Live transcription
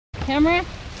camera.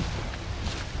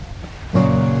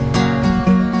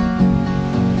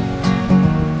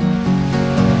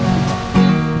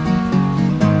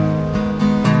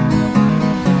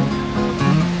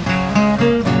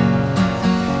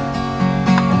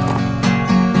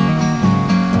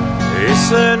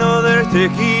 It's another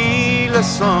tequila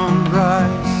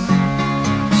sunrise,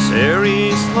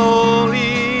 sailing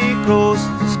slowly across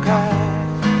the sky.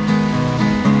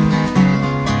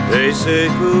 They say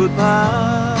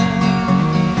goodbye.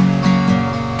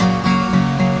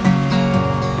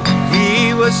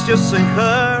 He was just a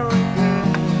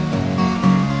hurricane,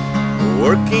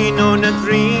 working on a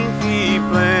dream he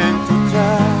planned to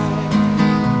try.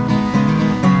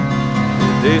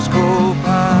 The days go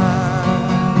by.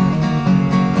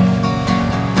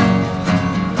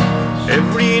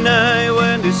 Every night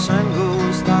when the sun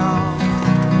goes down,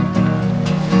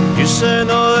 it's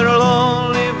another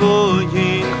lonely boy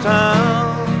in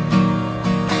town,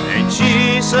 and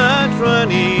she's out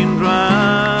running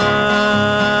dry.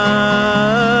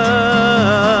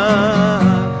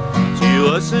 She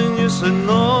wasn't just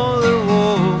another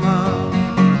woman,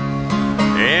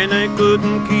 and I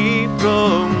couldn't keep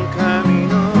from coming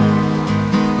on.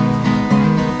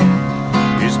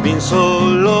 It's been so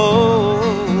long.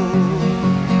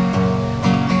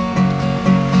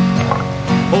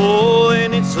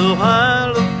 So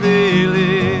hard to feel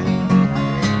it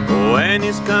when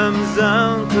it comes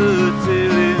down to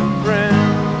telling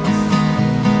friends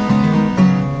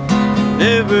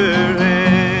never end.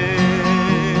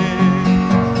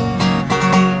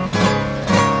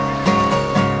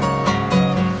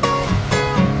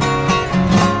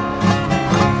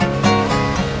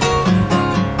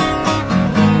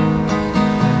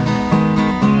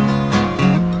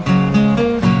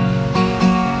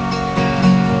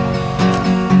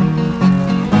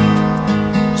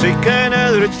 Take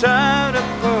another child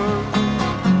apart,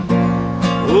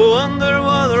 who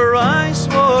underwater ice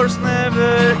wars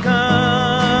never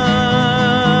come.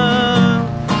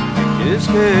 Just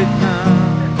get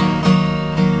numb.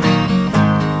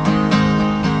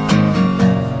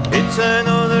 It's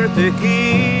another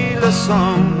tequila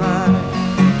sunrise.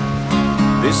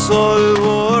 This old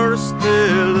war